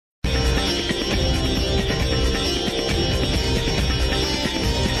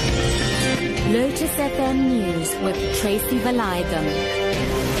KZN News with Tracy Valaydham.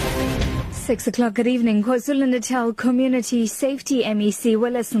 6 o'clock, good evening. KwaZulu-Natal Community Safety MEC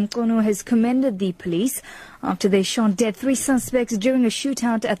Willis Mqunu has commended the police after they shot dead 3 suspects during a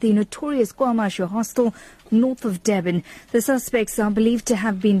shootout at the notorious KwaMashu hostel north of Durban. The suspects are believed to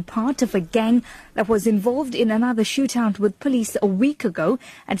have been part of a gang that was involved in another shootout with police a week ago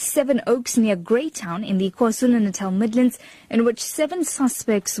at Seven Oaks near Greytown in the KwaZulu-Natal Midlands, in which 7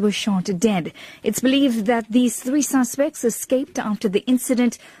 suspects were shot dead. It's believed that these 3 suspects escaped after the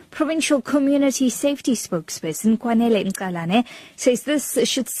incident. Provincial Community Safety spokesperson Kwanele Nkalane says this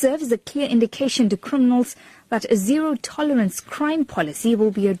should serve as a clear indication to criminals that a zero-tolerance crime policy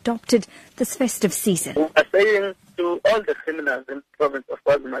will be adopted this festive season. We are saying to all the criminals in the province of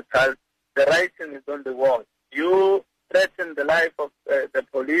KwaZulu-Natal, the writing is on the wall. You threaten the life of the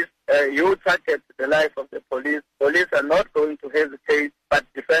police, you target the life of the police. Police are not going to hesitate but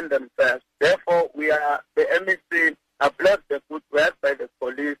defend themselves. Therefore, the MEC applaud the good work by the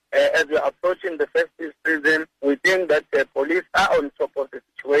police. As we are approaching the festive season, we think that the police are on top of the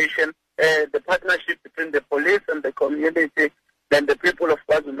situation. The partnership between the police and the community and the people of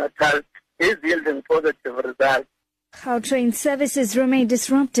KwaZulu-Natal is yielding positive results. Gautrain services remain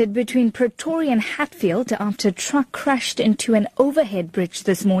disrupted between Pretoria and Hatfield after a truck crashed into an overhead bridge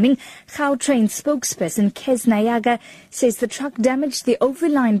this morning. Gautrain spokesperson Kes Nayaga says the truck damaged the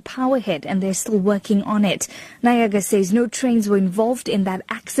overline powerhead and they're still working on it. Nayaga says no trains were involved in that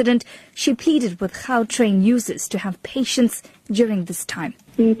accident. She pleaded with Gautrain users to have patience during this time.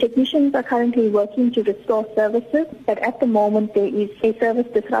 The technicians are currently working to restore services, but at the moment there is a service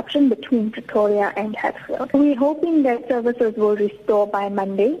disruption between Pretoria and Hatfield. We're hoping that services will restore by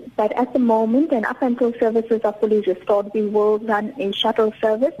Monday, but at the moment and up until services are fully restored, we will run a shuttle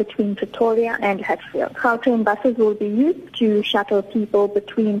service between Pretoria and Hatfield. Gautrain buses will be used to shuttle people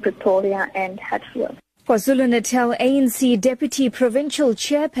between Pretoria and Hatfield. KwaZulu-Natal ANC Deputy Provincial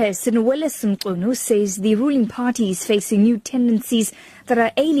Chairperson Willis Mqunu says the ruling party is facing new tendencies that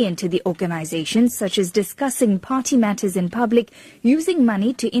are alien to the organization, such as discussing party matters in public, using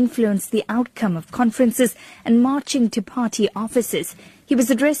money to influence the outcome of conferences, and marching to party offices. He was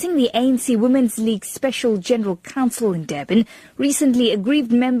addressing the ANC Women's League Special General Council in Durban. Recently,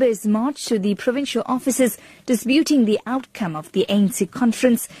 aggrieved members marched to the provincial offices disputing the outcome of the ANC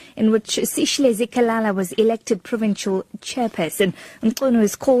conference in which Sihle Zikalala was elected provincial chairperson. Mqunu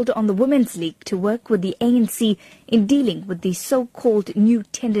has called on the Women's League to work with the ANC in dealing with the so-called new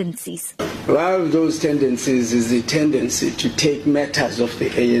tendencies. One of those tendencies is the tendency to take matters of the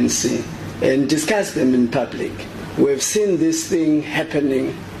ANC and discuss them in public. We've seen this thing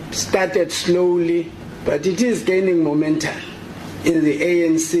happening, started slowly, but it is gaining momentum. In the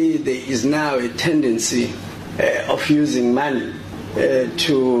ANC, there is now a tendency of using money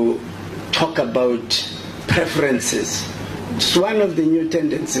to talk about preferences. It's one of the new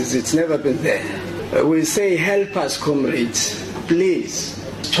tendencies. It's never been there. We say, help us, comrades. Please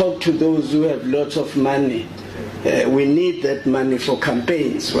talk to those who have lots of money. We need that money for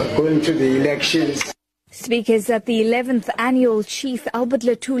campaigns. We're going to the elections. Speakers at the 11th Annual Chief Albert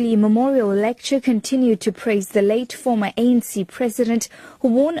Luthuli Memorial Lecture continued to praise the late former ANC president who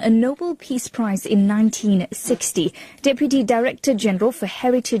won a Nobel Peace Prize in 1960. Deputy Director General for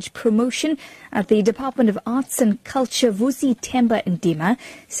Heritage Promotion at the Department of Arts and Culture, Vusi Themba Ndima,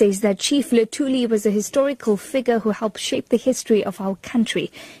 says that Chief Luthuli was a historical figure who helped shape the history of our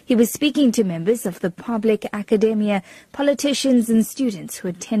country. He was speaking to members of the public, academia, politicians and students who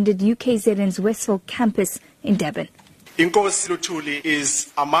attended UKZN's Westville campus in Durban. Inkosi Luthuli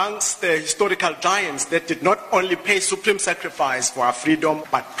is amongst the historical giants that did not only pay supreme sacrifice for our freedom,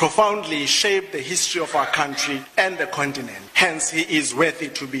 but profoundly shaped the history of our country and the continent. Hence, he is worthy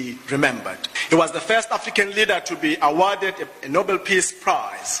to be remembered. He was the first African leader to be awarded a Nobel Peace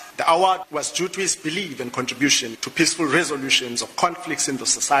Prize. The award was due to his belief and contribution to peaceful resolutions of conflicts in the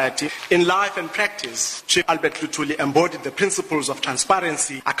society. In life and practice, Chief Albert Luthuli embodied the principles of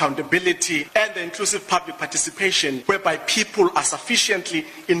transparency, accountability, and the inclusive public participation, whereby people are sufficiently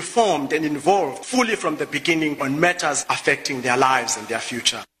informed and involved fully from the beginning on matters affecting their lives and their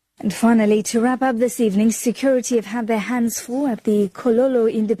future. And finally, to wrap up this evening, security have had their hands full at the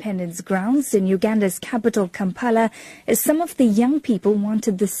Kololo Independence Grounds in Uganda's capital, Kampala, as some of the young people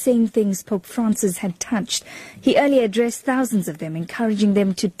wanted the same things Pope Francis had touched. He earlier addressed thousands of them, encouraging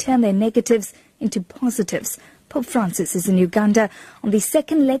them to turn their negatives into positives. Pope Francis is in Uganda on the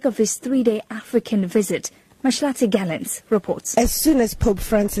second leg of his 3-day African visit. Mashlati Gallants reports. As soon as Pope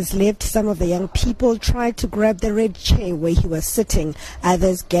Francis left, some of the young people tried to grab the red chair where he was sitting.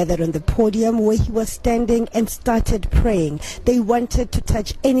 Others gathered on the podium where he was standing and started praying. They wanted to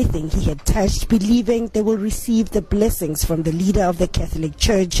touch anything he had touched, believing they will receive the blessings from the leader of the Catholic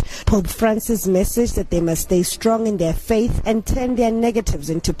Church. Pope Francis' message that they must stay strong in their faith and turn their negatives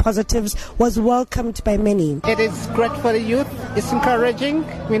into positives was welcomed by many. It is great for the youth. It's encouraging.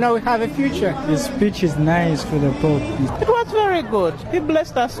 We know we have a future. His speech is nice for the Pope. It was very good. He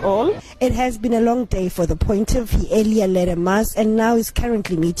blessed us all. It has been a long day for the pontiff. He earlier led a mass and now is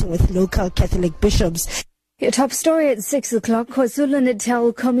currently meeting with local Catholic bishops. Your top story at 6 o'clock.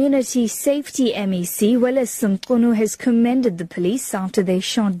 KwaZulu-Natal Community Safety MEC Willis Mqunu has commended the police after they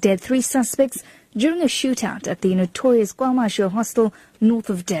shot dead 3 suspects during a shootout at the notorious KwaMashu hostel north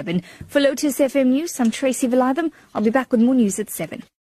of Durban. For Lotus FM News, I'm Tracy Valaydham. I'll be back with more news at 7.